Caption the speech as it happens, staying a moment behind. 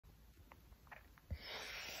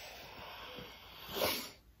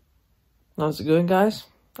How's it going, guys?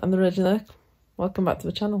 I'm the Redneck. Welcome back to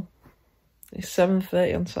the channel. It's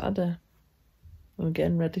 7:30 on Saturday. We're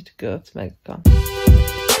getting ready to go to MegaCon.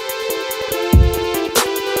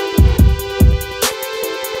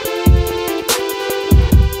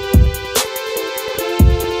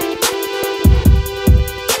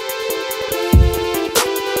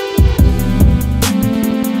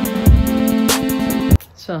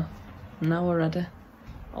 So, now we're ready.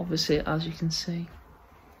 Obviously, as you can see,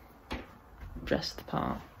 dressed the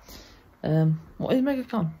part. What is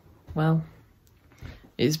MegaCon? Well,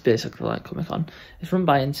 it's basically like Comic Con. It's run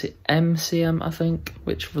by MCM, I think,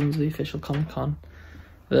 which runs the official Comic Con,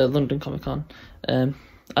 London Comic Con. And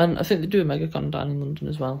I think they do a MegaCon down in London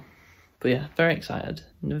as well. But yeah, very excited.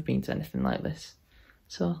 Never been to anything like this.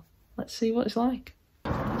 So let's see what it's like.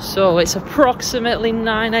 So it's approximately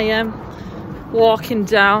 9 AM. Walking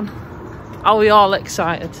down. Are we all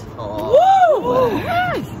excited? Oh. Woo!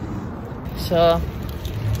 Nice. So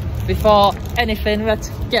before anything, we had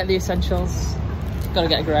to get the essentials. Gotta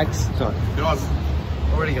get a Greg's. Sorry. Go on.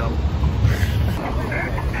 Already gone.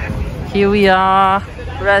 Here we are,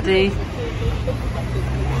 ready.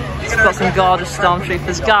 We've got some gorgeous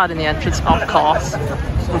stormtroopers guarding the entrance, of course.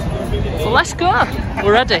 So let's go.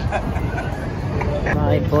 We're ready.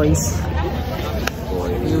 Right, boys.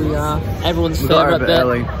 Here we are. Everyone's favourite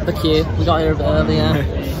bit, the queue. We got here a bit earlier.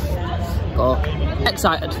 But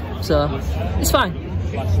excited, so it's fine.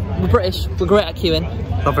 We're British, we're great at queuing.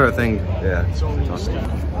 My favourite thing, yeah.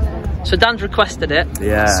 So Dan's requested it.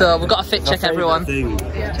 Yeah. So we've got to fit check everyone.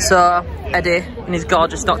 So Eddie in his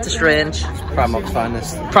gorgeous Doctor Strange. Primark's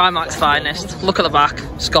finest. Primark's finest. Look at the back,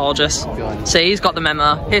 it's gorgeous. See, he's got the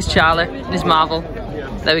memo. Here's Charlie in his Marvel.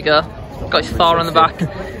 There we go. Got his Thor on the back.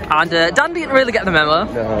 And Dan didn't really get the memo.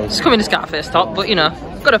 No. Just come in his Scarface top, but you know,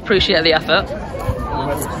 got to appreciate the effort.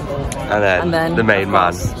 And then the main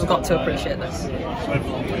man. We've got to appreciate this.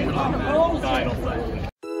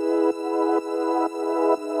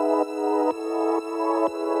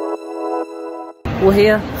 We're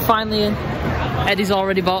here, finally in. Eddie's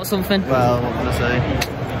already bought something. Well, what can I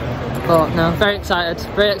say? But no, very excited.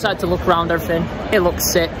 Very excited to look around everything. It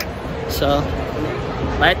looks sick. So,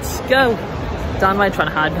 let's go. Dan, why are you trying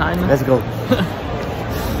to hide behind me? Let's go.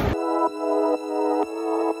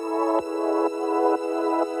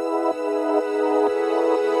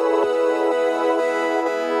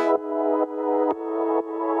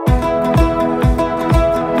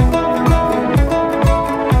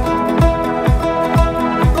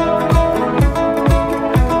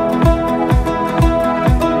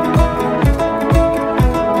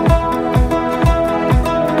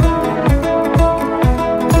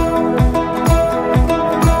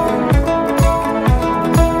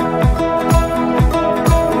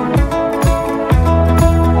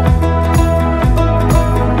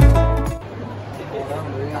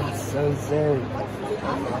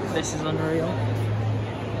 This is unreal.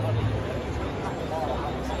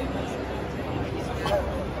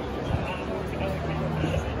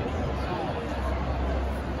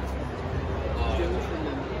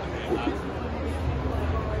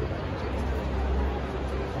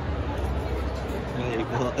 Mate,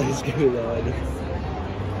 what is going on?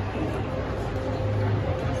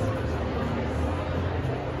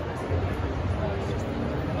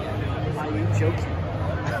 Are you joking?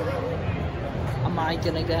 Am I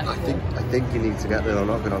gonna get? I think you need to get there. I'm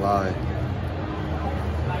not gonna lie.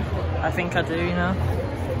 I think I do, you know.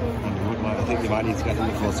 I think you might need to get them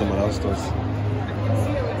before someone else does.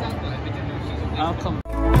 I'll come.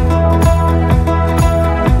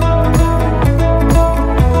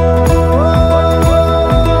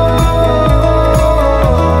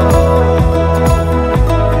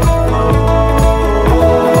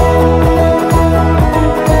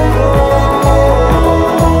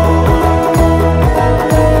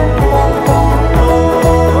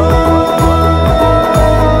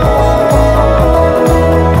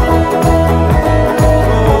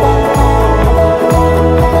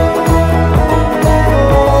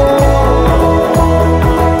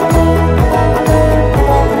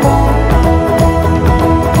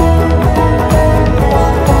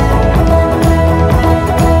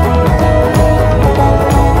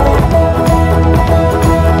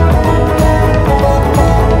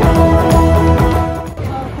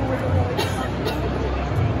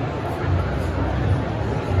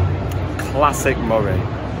 Classic Murray.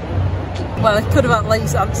 Well, I could have at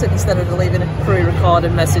least answered instead of leaving a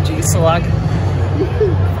pre-recorded message, you slag.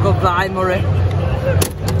 Goodbye, Murray.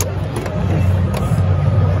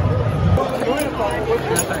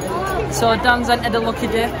 So Dan's entered a lucky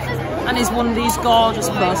dip, and he's won these gorgeous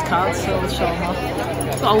postcards, so we'll show him off.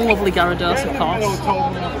 Got a lovely Gyarados, of course.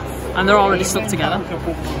 and they're already stuck together.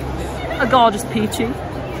 A gorgeous Pichu,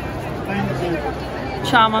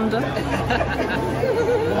 Charmander,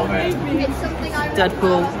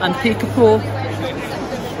 Deadpool and Peekapoo,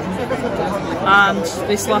 and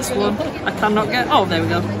this last one I cannot get. Oh, there we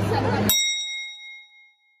go.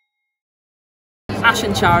 Ash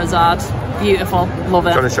and Charizard, beautiful, love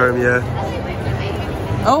it. Trying to show him, yeah.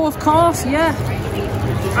 Oh, of course, yeah.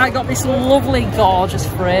 I got this lovely, gorgeous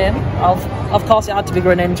frame of course it had to be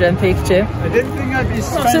Greninja and Pikachu. I didn't think I'd be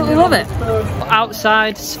Absolutely love it.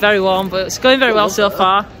 Outside, it's very warm, but it's going very well so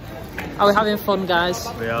far. Are we having fun, guys?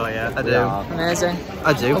 We are, yeah. I do. Amazing.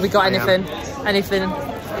 I do. Have we got anything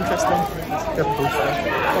interesting?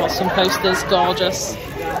 Got some posters, gorgeous.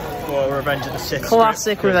 For Revenge of the Sith.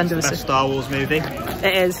 Classic Revenge of the Sith. Star Wars movie.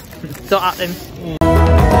 It is. Don't at him.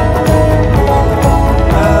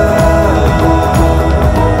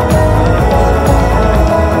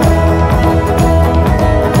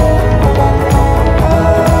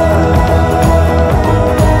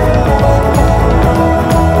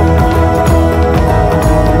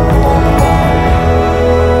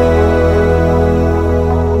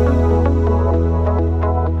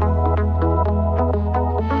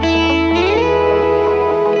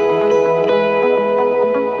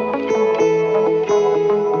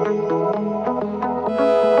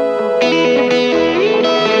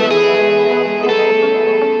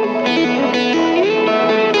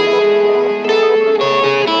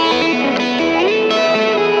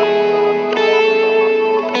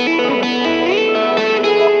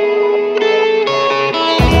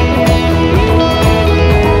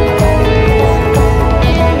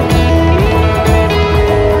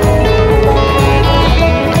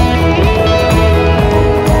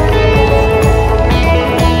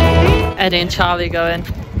 Eddie and Charlie going.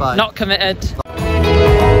 Bye. Not committed.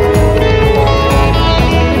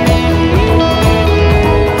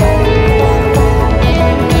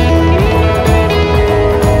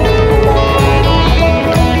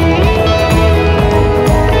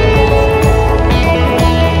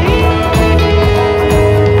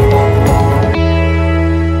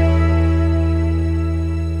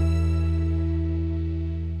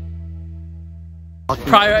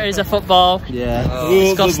 Priorities are football. Yeah.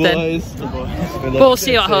 Disgusting. But we'll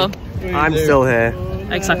see you at home. I'm still here.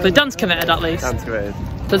 Exactly. Dan's committed at least. Dan's great.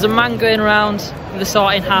 There's a man going around with a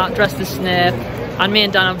sorting hat dressed as Snape, and me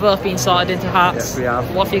and Dan have both been sorted into hats. Yes, we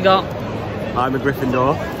have. What have you got? I'm a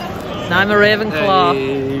Gryffindor. And I'm a Ravenclaw.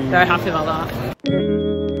 Hey. Very happy about that.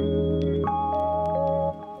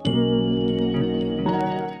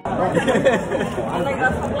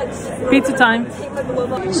 Pizza time.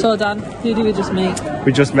 So Dan, who did we just meet?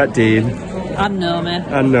 We just met Dean And Naomi.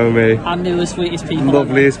 and Naomi. And they were the sweetest people.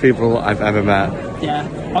 Loveliest people I've ever met. Yeah,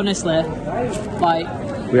 honestly, like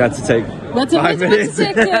We had to take we had to 5 minutes.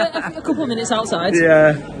 take a couple of minutes outside.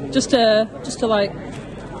 Yeah. Just to like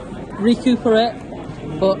recuperate.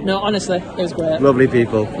 But no, honestly, it was great. Lovely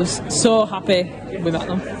people. I was so happy we met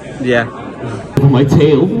them. Yeah. My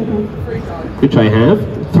tail, which I have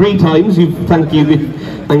 3 times. Thank you.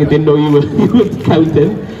 I didn't know you were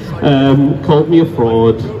counting. Called me a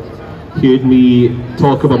fraud. Heard me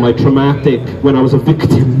talk about my traumatic when I was a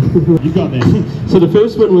victim. You got this. So the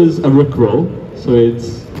first one was a rickroll. So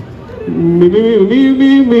it's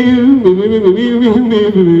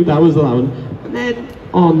that was the one. And then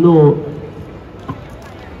oh no,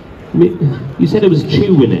 you said it was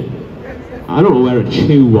chew in it. I don't know where a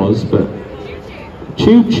chew was, but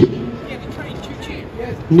chew.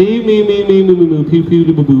 Me, pew pew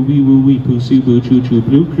da boo boo wee woo wee poo soo boo choo choo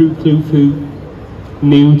blue crew clue foo.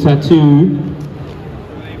 New tattoo.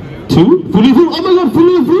 2? Fully foo. Oh my god,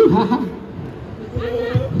 fully foo!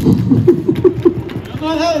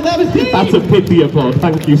 That's a pity applaud.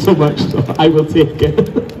 Thank you so much. I will take it.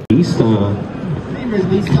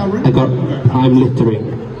 I'm littering.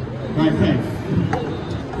 Right, okay.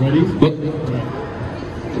 Ready? Yep.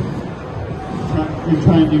 You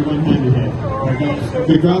try and do one-handed here. Okay.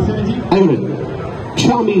 The grass energy? I'm gonna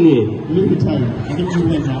Charmeleon. Lupitone. I'll give you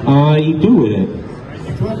one now. I do with it.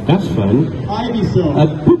 That's fun. Ivysaur. A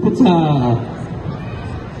Pupita.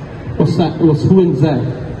 What's that? Who wins that?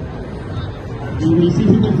 You see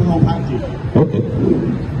who wins the whole package. Okay.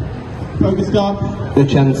 Pokestop. The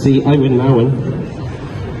Chansey. I win that one.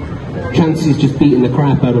 Chansey's just beating the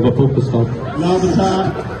crap out of a Pokestop.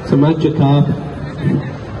 Larvitar. It's a Magikarp.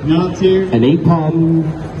 Natu. An Apom.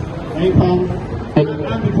 Apom.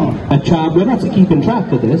 A Charm. We're actually keeping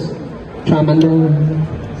track of this. Charmander.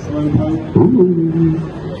 Slowpoke. Ooh.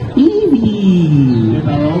 Eevee.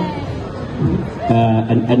 Barrel.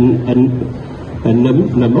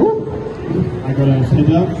 Numel? I got a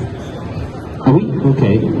Piddup. Are we?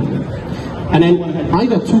 Okay. And then I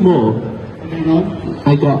got 2 more. Hang on.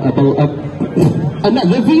 I got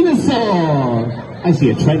another Venusaur! I see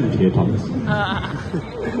a trend here, Thomas. I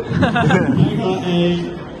got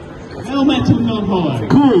a Metal non-hollow.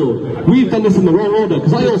 Cool! We've done this in the wrong order,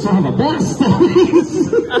 because I also have a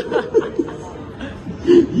Blastoise!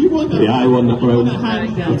 You won that. Yeah, I won that round.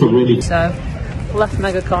 That's a really... So, left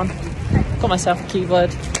MegaCon, got myself a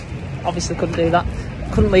keyboard. Obviously couldn't do that.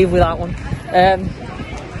 Couldn't leave without one.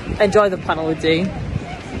 Enjoy the panel with Dean.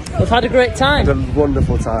 We've had a great time. Had a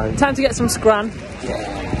wonderful time. Time to get some scran.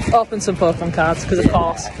 Open some Pokemon cards, because of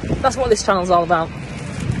course, that's what this channel's all about.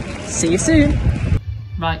 See you soon.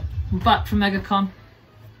 Right, we're back from MegaCon.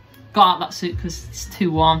 Got out that suit because it's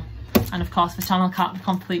too warm. And of course the channel can't be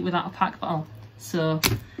complete without a pack battle. So,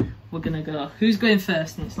 we're gonna go. Who's going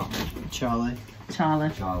first? And it's not me. Charlie.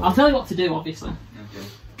 Charlie. I'll tell you what to do, obviously. Okay.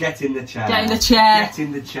 Get in the chair. Get in the chair. Get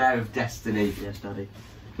in the chair of destiny. Yes, Daddy.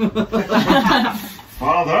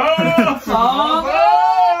 Father!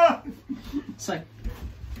 Father! So,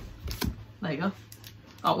 there you go.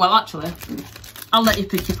 Oh, well, actually, I'll let you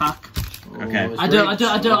pick your pack. Okay. I don't want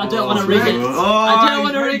to rig it. I don't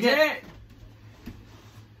want to rig it.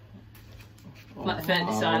 Let the fan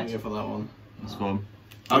decide. For that one. That's fun.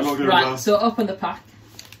 I'm not going to Right, so open the pack.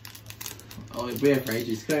 Oh, it'd be here for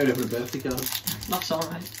ages. Can I open a birthday card? That's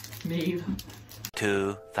alright. Me either.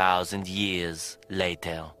 2,000 years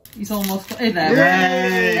later. He's almost got in there.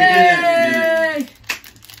 Yay! Yay! Yay!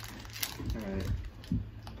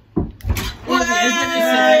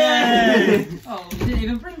 Oh, you didn't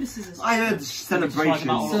even bring the scissors. I heard celebrations.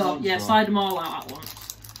 So, yeah, slide them all out at once.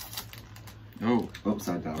 Oh.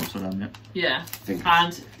 Upside down. Upside down, Yeah. Fingers.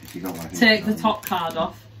 And If you don't like take the top card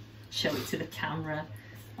off. Show it to the camera.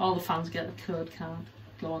 All the fans get the code card.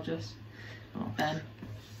 Gorgeous. Oh. Then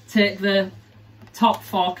take the top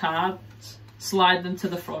 4 cards, slide them to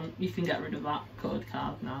the front. You can get rid of that code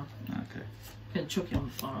card now. Okay. You can chuck it on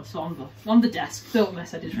the floor. It's on the desk. Don't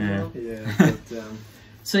mess it. It's real. Yeah, but,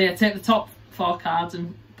 So yeah, take the top 4 cards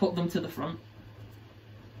and put them to the front.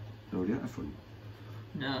 Already at the front.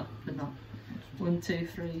 No, they're not. 1, 2,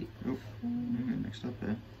 3. oh, next up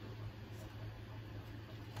there.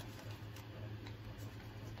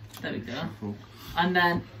 There we go. Cool. And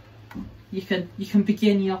then you can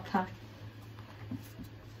begin your pack.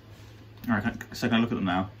 Alright, so can I look at them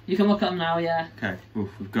now? You can look at them now, yeah. Okay. Oof,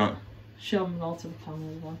 we've got... Show them all to the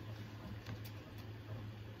camera as well.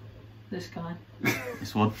 This guy.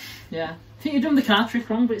 this one. Yeah. I think you've done the card trick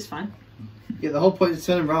wrong, but it's fine. Yeah, the whole point is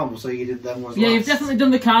turning around, so you did them ones Yeah, last. you've definitely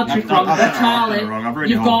done the card trick wrong. I've done it Charlie, wrong. I've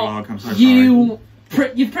ruined you've the whole got... vlog. I'm so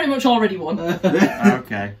You've pretty much already won.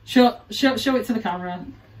 Okay. Show it to the camera.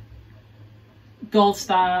 Gold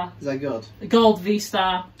star. Is that good? Gold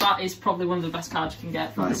V-star. That is probably one of the best cards you can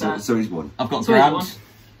get from Right, the set. so he's won. I've got So he's Grant.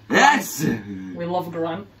 Yes! We love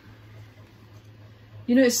Grant.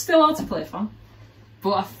 You know, it's still hard to play for,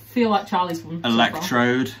 but I feel like Charlie's won. so far.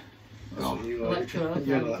 Electrode. Electrode.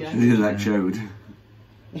 Yeah, There we go. The electrode.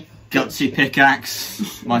 Gutsy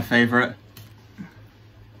Pickaxe. My favourite.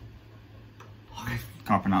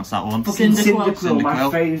 Can't pronounce that one. Cyndaquil. Cyndaquil, my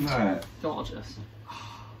Cyndaquil. favourite. Gorgeous.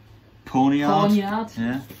 Pawniard. Barnyard.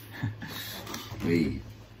 Yeah. Wait.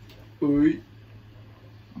 Growlithe.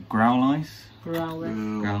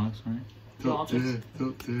 Growlithe. Growlithe, sorry.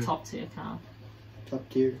 Gorgeous. Top tier card. Top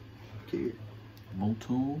tier.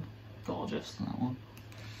 Voltorb. Gorgeous. That one.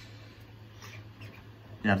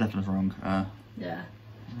 Yeah, definitely wrong. Yeah.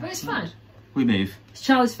 But it's fine. We move. It's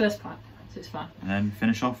Charlie's first pack, so it's fine. And then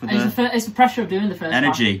finish off with And the it's the pressure of doing the first pack.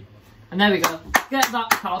 energy. And there we go. Get that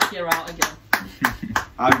card here out again.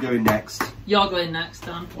 I'm going next. You're going next,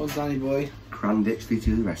 Dan. What's Danny boy? GlitchXCity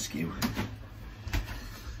to the rescue.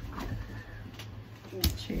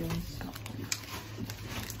 Cheers.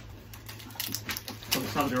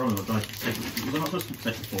 We're not supposed to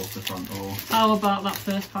take the fourth to the front, or... How about that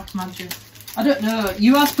first pack magic? I don't know.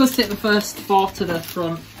 You are supposed to take the first 4 to the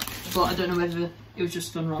front, but I don't know whether it was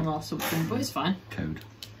just done wrong or something, but it's fine.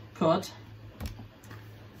 Code.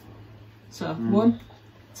 So, 1,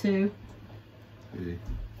 2,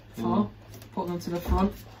 4. Put them to the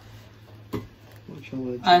front.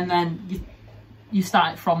 And then you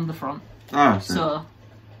start it from the front. Ah, So,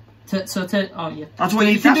 oh yeah. that's what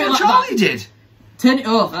you can that's do it what like Charlie that. did. Turn it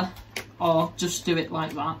over, or just do it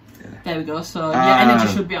like that. Yeah. There we go. So your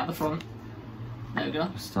energy should be at the front. There we go.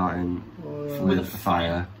 Starting With with a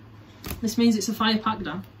fire. This means it's a fire pack,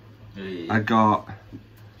 Dan. I got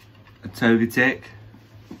a Togetic,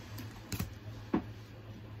 an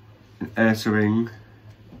Ursaring,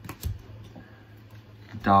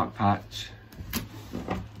 a Dark Patch,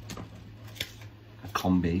 a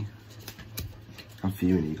Combi, I'm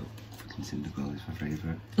fuming, Eagle. Fucking Cyndaquil is my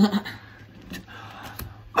favourite.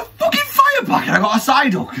 A fucking fire pack and I got a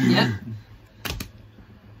Psyduck! Yeah.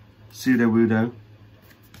 Pseudo-Wudo.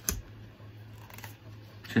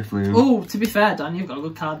 Chifloon. Oh, to be fair, Dan, you've got a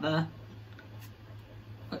good card there.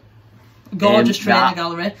 Gorgeous trainer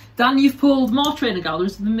gallery. Dan, you've pulled more trainer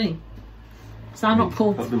galleries than me. So I'm not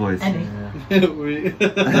pulled the boys. any. Don't worry. There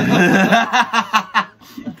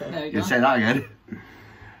we You go. say that again.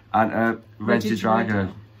 And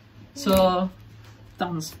Regidrago. So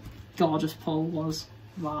Dan's gorgeous pull was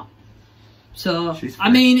that. So She's I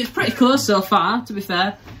mean, it's pretty close so far. To be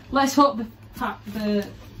fair, let's hope the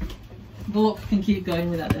luck can keep going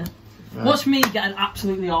with that. Right. Watch me get an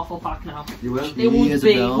absolutely awful pack now. You will. It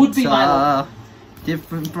would be my luck.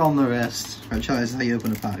 Different from the rest. Right, Charlie, this is how you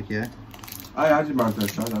open a pack, yeah? I did mine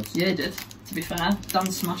first try, that's... Yeah, he did. To be fair,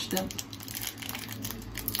 Dan smashed it.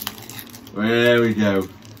 There we go.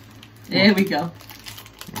 Here we go.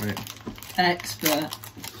 Right. Expert.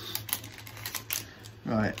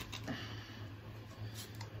 Right.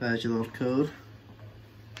 There's your little code.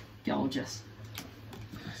 Gorgeous.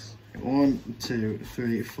 1, 2,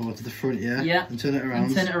 3, 4 to the front, yeah? Yeah. And turn it around.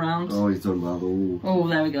 And turn it around. Oh, he's done well. Ooh. Oh,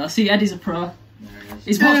 there we go. See, Eddie's a pro.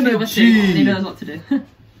 He's watched the other two and he knows what to do.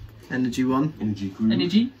 Energy 1. Energy group.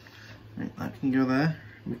 Energy. Right, that can go there.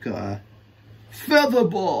 We've got a feather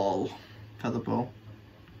ball. Feather ball.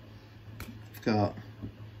 We've got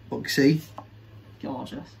Uxie.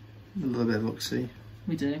 Gorgeous. A little bit of Uxie.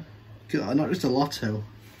 We do. Got not just a Lotto,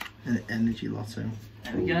 an energy Lotto.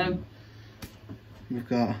 There we go. We've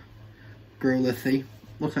got Growlithe.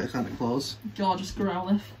 Looks like Santa Claus. Gorgeous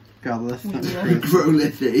Growlithe. Growlithe. We That's will. great.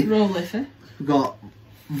 Growlithe. Growlithe. We've got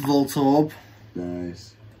Voltorb.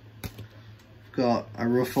 Nice. We've got a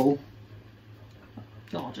Ruffle.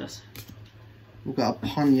 Gorgeous. We've got a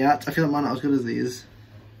Ponyat. I feel like mine not as good as these.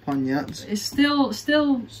 Ponyat. It's still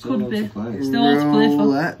could be. to play. Still on to play for.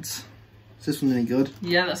 Rowlet. Is this one any good?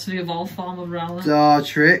 Yeah, that's the evolved form of Rowlet.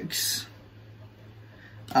 Dartrix.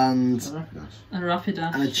 And A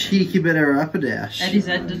Rapidash. a cheeky bit of Rapidash. Eddie's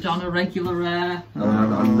ended on a regular rare.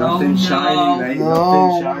 Nothing shiny, mate.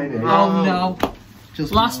 No. Nothing shiny. Oh no.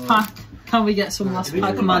 Just Last no. pack. Can we get some last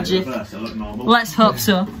pack magic? First, it'll look normal. Let's hope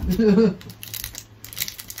so.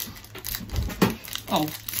 Oh,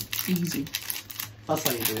 easy. That's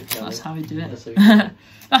how you do it, Kelly. That's how we do That's it. how you do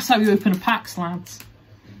That's how you open a pack, lads.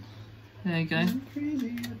 There you go.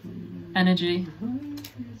 Energy.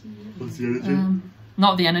 What's the energy?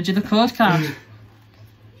 Not the energy, the code card.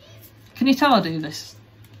 Can you tell I do this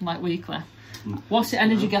like weekly? What's the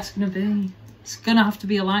energy guess going to be? It's going to have to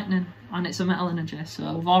be a lightning, and it's a metal energy,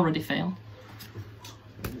 so we've already failed.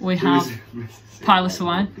 We have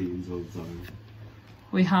Piloswine.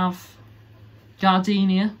 We have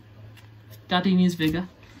Gardenia. Gardenia's Vigor.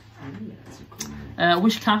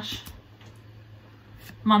 Wishcash.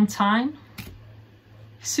 Mantine.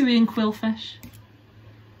 Hisuian Quillfish.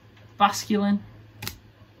 Basculin.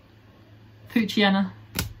 Poochyena.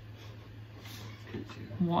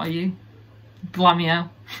 What are you? Glameow.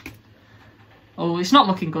 Oh, it's not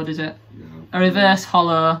looking good, is it? No. A reverse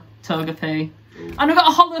hollow Togepi. And we've got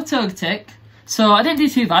a hollow Togetic. So I didn't do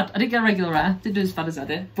too bad. I didn't get a regular rare. Didn't do as bad as I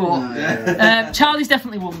did. But Charlie's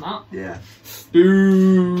definitely won that. Yeah.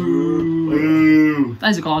 Boo!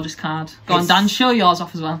 There's a gorgeous card. Go on, Dan, show yours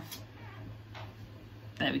off as well.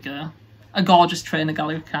 There we go. A gorgeous trainer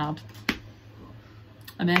gallery card.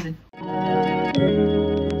 Amazing.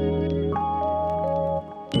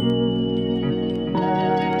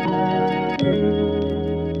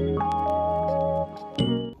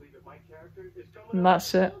 And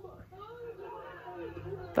that's it.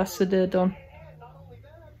 That's the day done.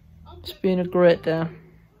 It's been a great day.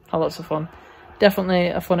 Had lots of fun. Definitely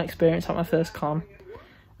a fun experience at my first con.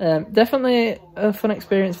 Definitely a fun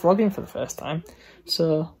experience vlogging for the first time.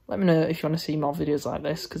 So let me know if you want to see more videos like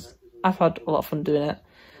this, because I've had a lot of fun doing it.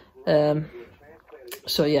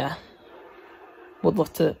 So yeah, would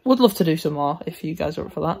love to do some more if you guys are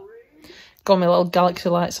up for that. Got my little galaxy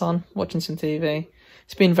lights on, watching some TV.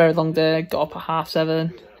 It's been a very long day. Got up at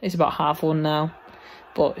 7:30. It's about 1:30 now,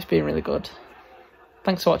 but it's been really good.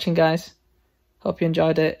 Thanks for watching, guys. Hope you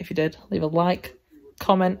enjoyed it. If you did, leave a like,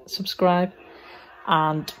 comment, subscribe,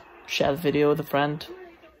 and share the video with a friend.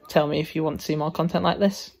 Tell me if you want to see more content like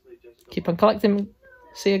this. Keep on collecting.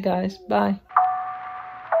 See you guys. Bye.